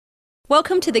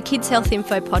Welcome to the Kids Health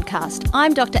Info podcast.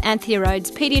 I'm Dr. Anthea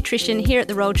Rhodes, paediatrician here at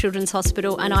the Royal Children's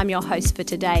Hospital, and I'm your host for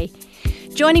today.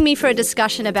 Joining me for a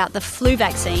discussion about the flu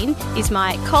vaccine is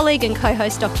my colleague and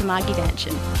co-host Dr. Margie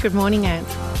Danchin. Good morning,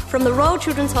 Anth. From the Royal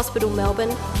Children's Hospital,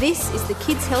 Melbourne, this is the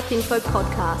Kids Health Info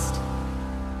podcast.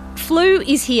 Flu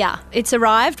is here. It's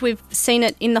arrived. We've seen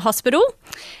it in the hospital,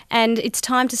 and it's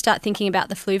time to start thinking about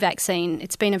the flu vaccine.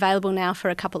 It's been available now for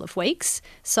a couple of weeks,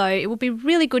 so it will be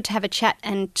really good to have a chat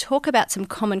and talk about some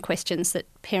common questions that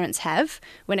parents have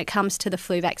when it comes to the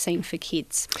flu vaccine for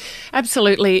kids.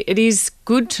 Absolutely. It is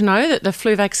good to know that the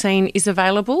flu vaccine is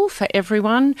available for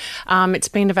everyone. It's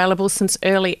been available since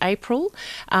early April.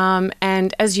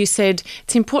 And as you said,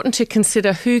 it's important to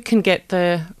consider who can get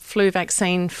the flu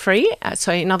vaccine free.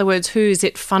 So in other words, who is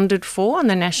it funded for on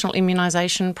the National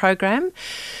Immunisation Program?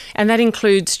 And that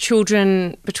includes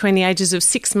children between the ages of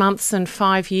 6 months and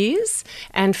 5 years,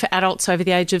 and for adults over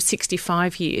the age of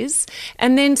 65 years.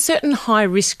 And then certain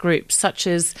high-risk groups such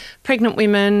as pregnant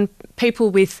women, people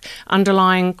with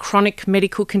underlying chronic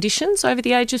medical conditions over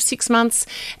the age of 6 months,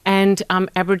 and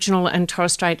Aboriginal and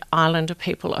Torres Strait Islander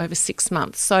people over 6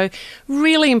 months. So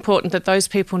really important that those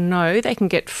people know they can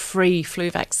get free flu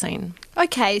vaccine.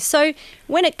 Okay, so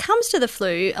when it comes to the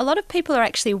flu, a lot of people are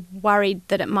actually worried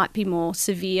that it might be more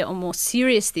severe or more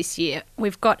serious this year.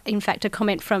 We've got, in fact, a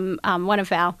comment from one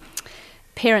of our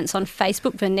parents on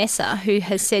Facebook, Vanessa, who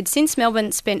has said, since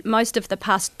Melbourne spent most of the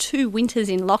past 2 winters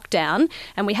in lockdown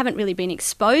and we haven't really been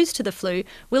exposed to the flu,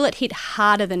 will it hit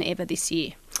harder than ever this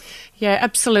year? Yeah,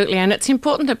 absolutely. And it's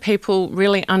important that people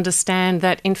really understand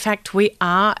that, in fact, we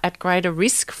are at greater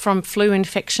risk from flu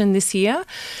infection this year.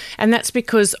 And that's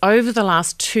because over the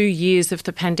last 2 years of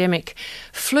the pandemic,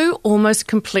 flu almost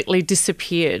completely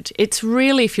disappeared. It's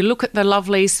really, if you look at the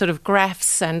lovely sort of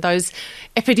graphs and those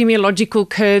epidemiological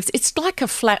curves, it's like a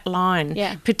flat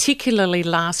line, particularly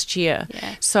last year.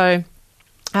 Yeah. So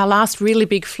our last really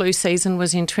big flu season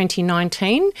was in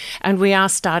 2019, and we are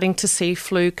starting to see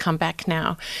flu come back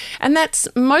now. And that's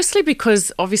mostly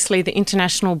because, obviously, the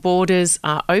international borders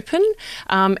are open,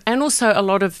 and also a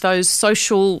lot of those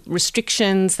social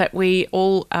restrictions that we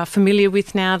all are familiar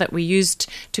with now that we used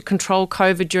to control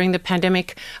COVID during the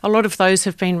pandemic, a lot of those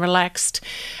have been relaxed.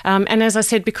 And as I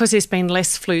said, because there's been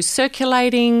less flu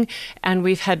circulating and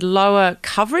we've had lower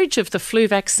coverage of the flu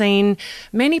vaccine,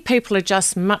 many people are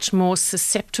just much more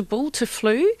susceptible to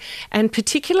flu, and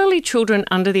particularly children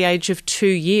under the age of 2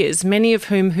 years, many of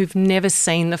who've never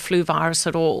seen the flu virus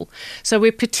at all. So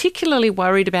we're particularly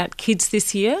worried about kids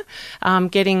this year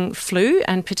getting flu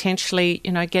and potentially,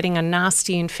 getting a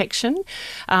nasty infection.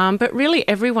 But really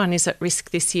everyone is at risk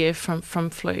this year from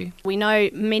flu. We know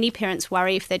many parents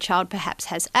worry if their child perhaps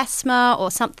has asthma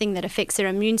or something that affects their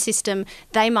immune system,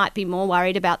 they might be more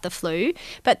worried about the flu.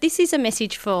 But this is a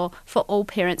message for all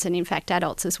parents and, in fact,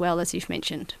 adults as well, as you've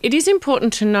mentioned. It is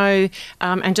important to know,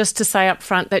 and just to say up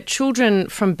front, that children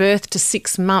from birth to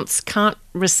 6 months can't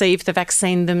receive the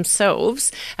vaccine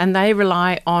themselves, and they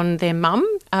rely on their mum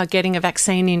getting a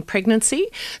vaccine in pregnancy.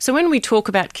 So when we talk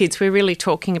about kids, we're really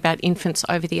talking about infants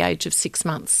over the age of 6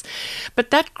 months.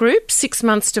 But that group, 6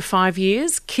 months to 5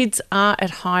 years, kids are at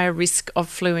higher risk of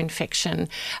flu infection.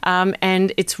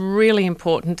 And it's really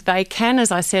important. They can,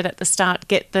 as I said at the start,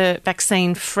 get the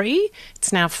vaccine free.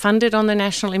 It's now funded on the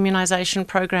National Immunisation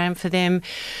Program for them.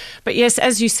 But yes,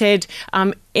 as you said,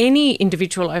 any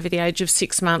individual over the age of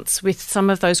 6 months with some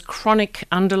of those chronic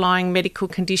underlying medical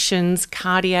conditions,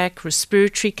 cardiac,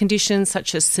 respiratory conditions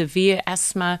such as severe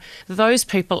asthma, those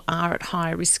people are at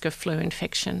higher risk of flu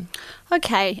infection.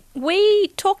 Okay, we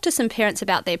talked to some parents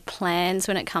about their plans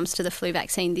when it comes to the flu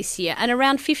vaccine this year, and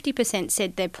around 50%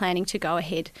 said they're planning to go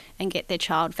ahead and get their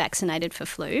child vaccinated for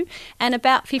flu, and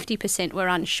about 50% were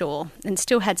unsure and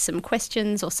still had some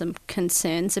questions or some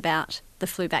concerns about the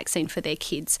flu vaccine for their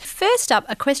kids. First up,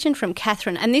 a question from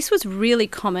Catherine, and this was really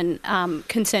common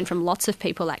concern from lots of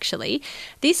people actually.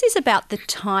 This is about the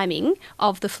timing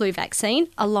of the flu vaccine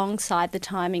alongside the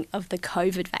timing of the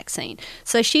COVID vaccine.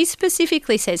 So she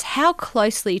specifically says, how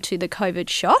closely to the COVID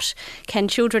shot can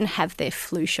children have their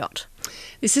flu shot?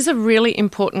 This is a really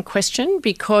important question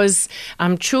because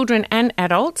children and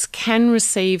adults can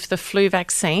receive the flu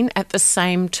vaccine at the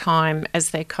same time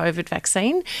as their COVID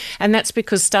vaccine. And that's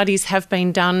because studies have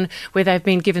been done where they've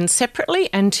been given separately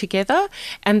and together,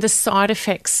 and the side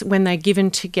effects when they're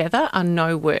given together are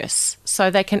no worse.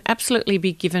 So they can absolutely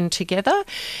be given together.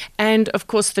 And of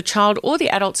course, the child or the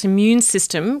adult's immune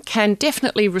system can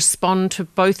definitely respond to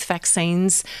both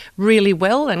vaccines really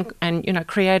well and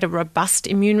create a robust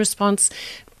immune response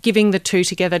giving the two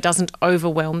together doesn't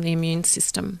overwhelm the immune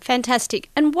system. Fantastic.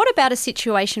 And what about a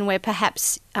situation where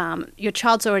perhaps your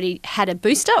child's already had a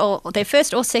booster or their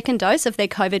first or second dose of their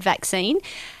COVID vaccine,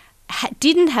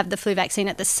 didn't have the flu vaccine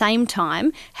at the same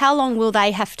time? How long will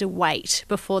they have to wait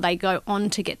before they go on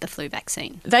to get the flu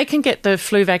vaccine? They can get the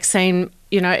flu vaccine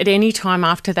at any time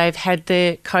after they've had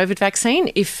their COVID vaccine.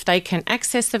 If they can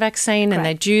access the vaccine and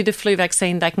they're due the flu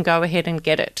vaccine, they can go ahead and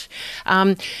get it.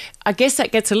 I guess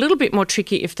that gets a little bit more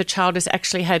tricky if the child has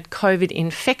actually had COVID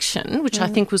infection, which I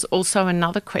think was also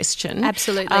another question.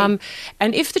 Absolutely.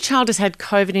 And if the child has had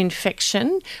COVID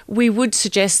infection, we would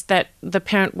suggest that the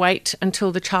parent wait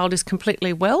until the child is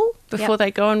completely well before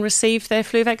they go and receive their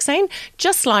flu vaccine.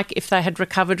 Just like if they had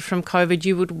recovered from COVID,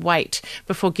 you would wait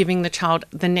before giving the child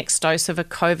the next dose of a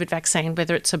COVID vaccine,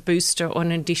 whether it's a booster or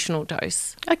an additional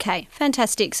dose. Okay,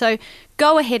 fantastic. So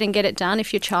go ahead and get it done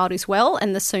if your child is well,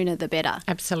 and the sooner the better.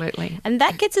 Absolutely. And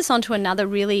that gets us on to another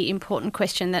really important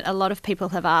question that a lot of people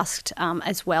have asked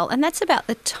as well, and that's about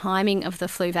the timing of the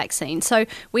flu vaccine. So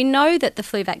we know that the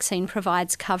flu vaccine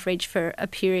provides coverage for a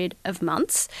period of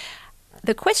months.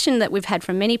 The question that we've had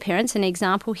from many parents, an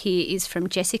example here is from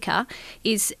Jessica,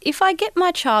 is if I get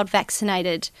my child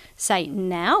vaccinated, say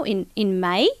now in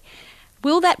May,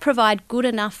 will that provide good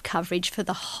enough coverage for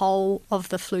the whole of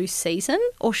the flu season,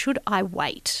 or should I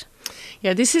wait?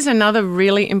 Yeah, this is another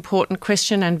really important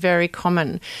question and very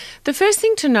common. The first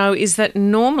thing to know is that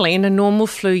normally in a normal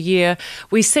flu year,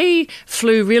 we see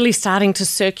flu really starting to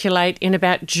circulate in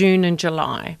about June and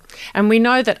July. And we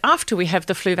know that after we have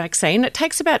the flu vaccine, it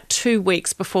takes about 2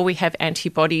 weeks before we have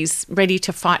antibodies ready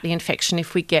to fight the infection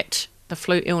if we get the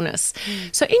flu illness.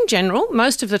 So in general,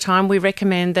 most of the time we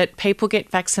recommend that people get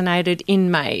vaccinated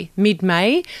in May,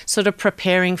 mid-May, sort of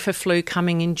preparing for flu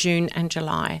coming in June and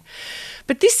July.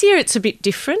 But this year it's a bit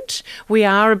different. We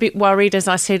are a bit worried, as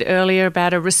I said earlier,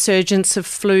 about a resurgence of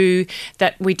flu,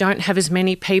 that we don't have as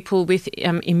many people with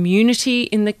immunity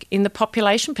in the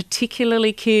population,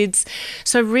 particularly kids.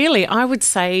 So really, I would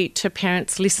say to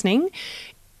parents listening,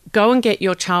 go and get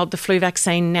your child the flu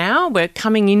vaccine now. We're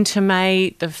coming into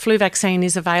May. The flu vaccine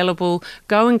is available.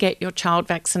 Go and get your child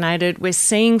vaccinated. We're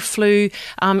seeing flu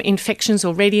infections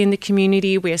already in the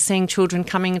community. We're seeing children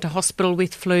coming into hospital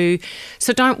with flu.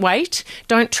 So don't wait.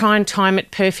 Don't try and time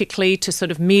it perfectly to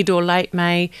sort of mid or late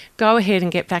May. Go ahead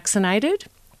and get vaccinated.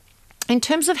 In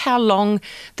terms of how long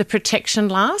the protection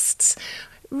lasts,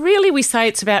 really, we say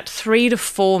it's about 3 to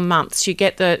 4 months. You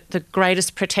get the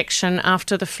greatest protection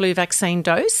after the flu vaccine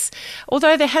dose,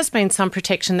 although there has been some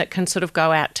protection that can sort of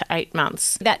go out to 8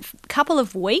 months. That couple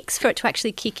of weeks for it to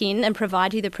actually kick in and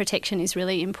provide you the protection is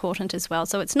really important as well.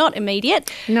 So it's not immediate.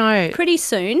 No. Pretty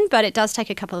soon, but it does take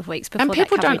a couple of weeks before that coverage And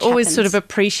people don't always happens. sort of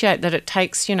appreciate that it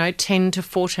takes, 10 to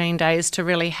 14 days to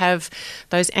really have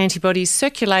those antibodies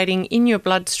circulating in your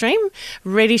bloodstream,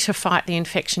 ready to fight the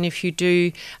infection if you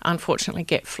do, unfortunately,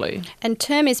 get flu. And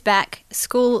term is back,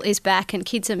 school is back, and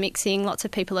kids are mixing. Lots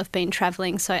of people have been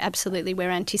travelling, so absolutely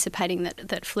we're anticipating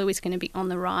that flu is going to be on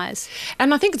the rise.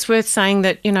 And I think it's worth saying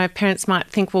that, parents might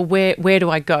think, well, where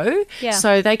do I go? Yeah.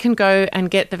 So they can go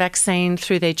and get the vaccine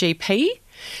through their GP.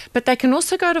 But they can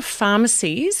also go to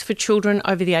pharmacies for children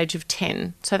over the age of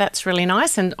 10. So that's really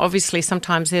nice. And obviously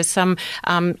sometimes there's some,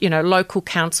 local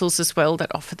councils as well that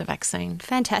offer the vaccine.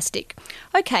 Fantastic.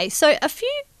 Okay, so a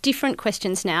few different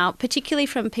questions now, particularly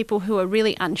from people who are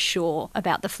really unsure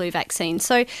about the flu vaccine.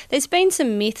 So there's been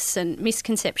some myths and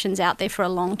misconceptions out there for a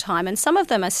long time, and some of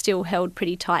them are still held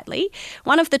pretty tightly.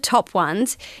 One of the top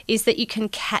ones is that you can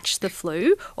catch the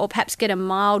flu or perhaps get a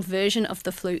mild version of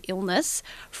the flu illness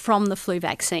from the flu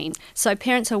vaccine. So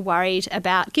parents are worried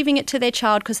about giving it to their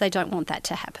child because they don't want that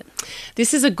to happen.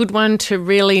 This is a good one to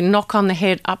really knock on the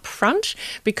head up front,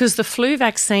 because the flu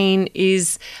vaccine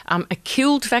is a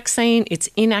killed vaccine. It's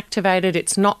inactivated,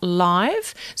 it's not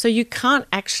live, so you can't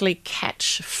actually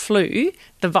catch flu,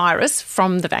 the virus,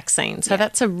 from the vaccine. So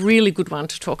that's a really good one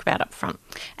to talk about up front.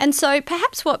 And so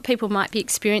perhaps what people might be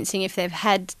experiencing if they've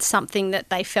had something that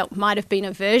they felt might have been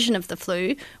a version of the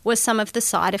flu was some of the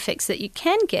side effects that you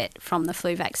can get from the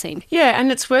flu vaccine. Yeah,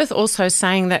 and it's worth also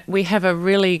saying that we have a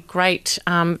really great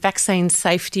vaccine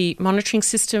safety monitoring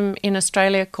system in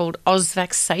Australia called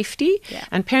Ausvax Safety,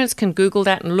 and parents can Google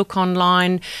that and look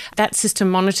online. That system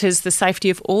monitors the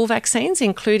safety of all vaccines,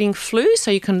 including flu,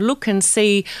 so you can look and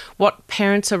see what parents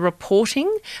parents are reporting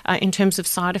in terms of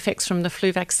side effects from the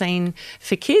flu vaccine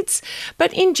for kids.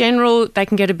 But in general, they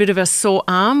can get a bit of a sore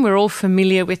arm. We're all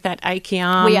familiar with that achy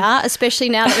arm. We are, especially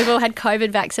now that we've all had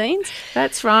COVID vaccines.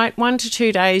 That's right. 1 to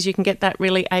 2 days you can get that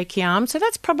really achy arm. So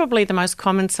that's probably the most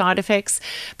common side effects.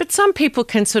 But some people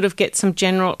can sort of get some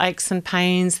general aches and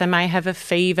pains. They may have a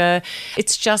fever.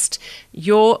 It's just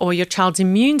your child's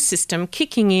immune system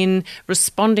kicking in,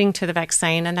 responding to the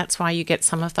vaccine, and that's why you get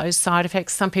some of those side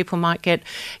effects. Some people might get,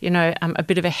 a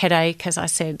bit of a headache, as I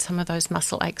said, some of those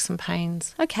muscle aches and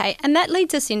pains. Okay, and that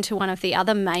leads us into one of the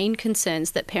other main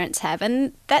concerns that parents have,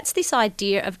 and that's this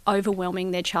idea of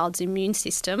overwhelming their child's immune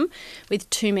system with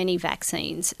too many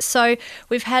vaccines. So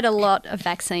we've had a lot of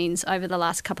vaccines over the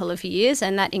last couple of years,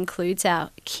 and that includes our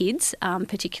kids,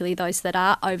 particularly those that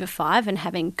are over 5 and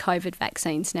having COVID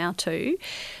vaccines now too.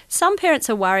 Some parents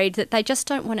are worried that they just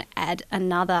don't want to add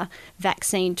another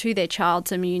vaccine to their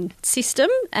child's immune system,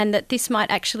 and that this might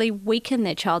actually weaken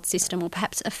their child's system or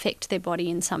perhaps affect their body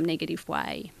in some negative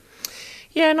way.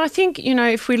 Yeah, and I think,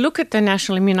 if we look at the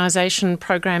National Immunisation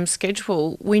Program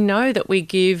schedule, we know that we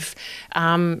give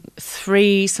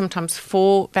 3, sometimes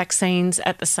 4 vaccines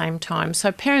at the same time.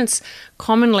 So parents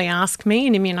commonly ask me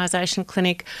in immunisation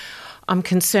clinic, I'm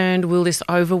concerned, will this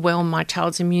overwhelm my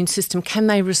child's immune system? Can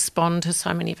they respond to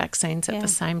so many vaccines at the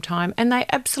same time? And they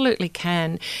absolutely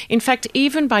can. In fact,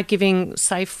 even by giving,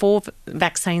 say, 4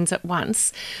 vaccines at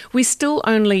once, we still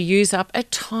only use up a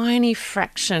tiny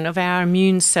fraction of our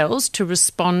immune cells to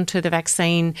respond to the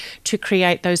vaccine, to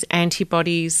create those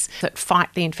antibodies that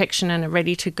fight the infection and are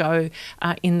ready to go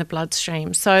in the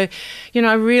bloodstream. So,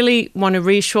 I really want to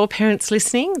reassure parents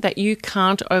listening that you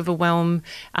can't overwhelm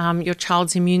your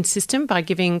child's immune system by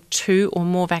giving 2 or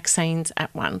more vaccines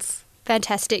at once.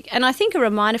 Fantastic. And I think a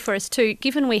reminder for us too,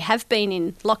 given we have been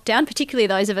in lockdown, particularly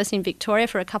those of us in Victoria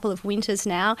for a couple of winters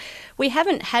now, we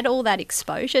haven't had all that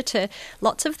exposure to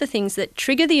lots of the things that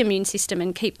trigger the immune system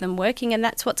and keep them working, and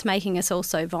that's what's making us all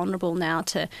so vulnerable now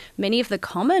to many of the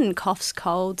common coughs,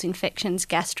 colds, infections,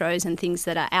 gastros and things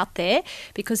that are out there,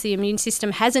 because the immune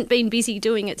system hasn't been busy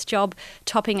doing its job,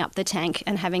 topping up the tank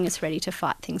and having us ready to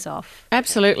fight things off.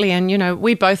 Absolutely. And,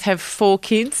 we both have 4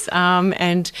 kids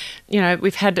and,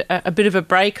 we've had a bit of a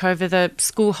break over the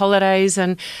school holidays,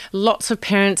 and lots of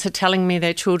parents are telling me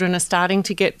their children are starting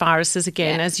to get viruses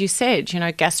again, as you said,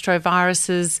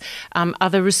 gastroviruses,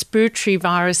 other respiratory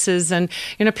viruses, and,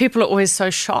 people are always so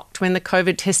shocked when the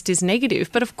COVID test is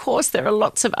negative. But of course, there are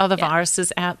lots of other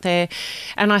viruses out there.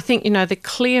 And I think, the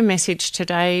clear message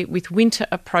today with winter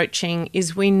approaching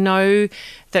is we know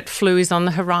that flu is on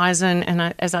the horizon,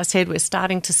 and as I said, we're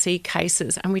starting to see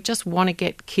cases, and we just want to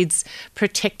get kids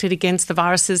protected against the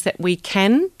viruses that we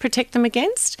can protect them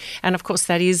against. And of course,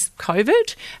 that is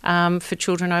COVID for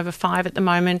children over 5 at the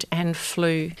moment, and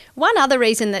flu. One other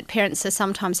reason that parents are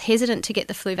sometimes hesitant to get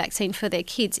the flu vaccine for their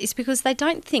kids is because they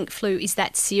don't think flu is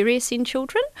that serious in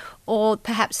children, or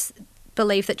perhaps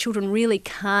believe that children really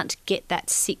can't get that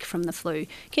sick from the flu.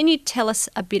 Can you tell us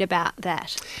a bit about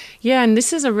that? Yeah, and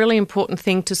this is a really important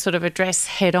thing to sort of address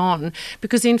head on,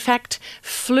 because in fact,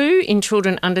 flu in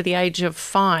children under the age of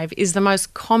 5 is the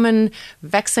most common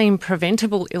vaccine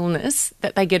preventable illness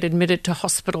that they get admitted to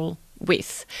hospital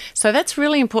with. So that's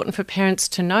really important for parents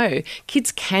to know.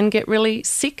 Kids can get really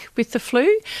sick with the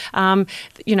flu.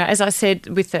 As I said,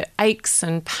 with the aches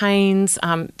and pains,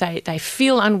 they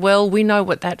feel unwell. We know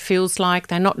what that feels like.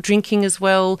 They're not drinking as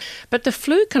well. But the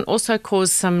flu can also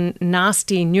cause some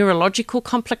nasty neurological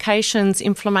complications,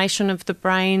 inflammation of the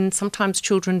brain. Sometimes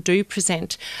children do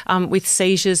present with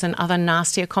seizures and other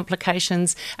nastier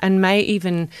complications, and may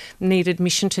even need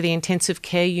admission to the intensive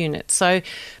care unit. So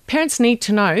parents need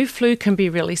to know flu can be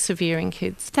really severe in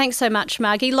kids. Thanks so much,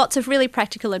 Margie. Lots of really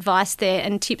practical advice there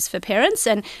and tips for parents.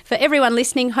 And for everyone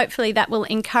listening, hopefully that will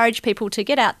encourage people to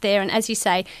get out there and, as you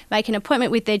say, make an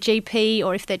appointment with their GP,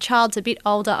 or if their child's a bit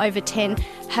older, over 10,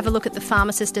 have a look at the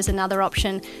pharmacist as another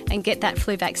option and get that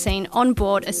flu vaccine on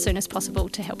board as soon as possible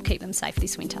to help keep them safe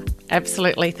this winter.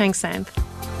 Absolutely. Thanks, Sam.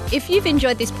 If you've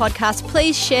enjoyed this podcast,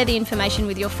 please share the information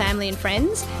with your family and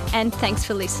friends. And thanks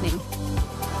for listening.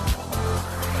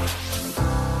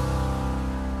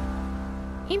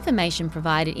 Information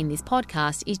provided in this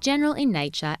podcast is general in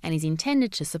nature and is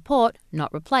intended to support,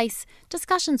 not replace,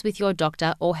 discussions with your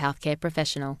doctor or healthcare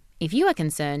professional. If you are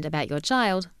concerned about your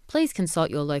child, please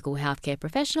consult your local healthcare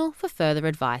professional for further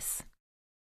advice.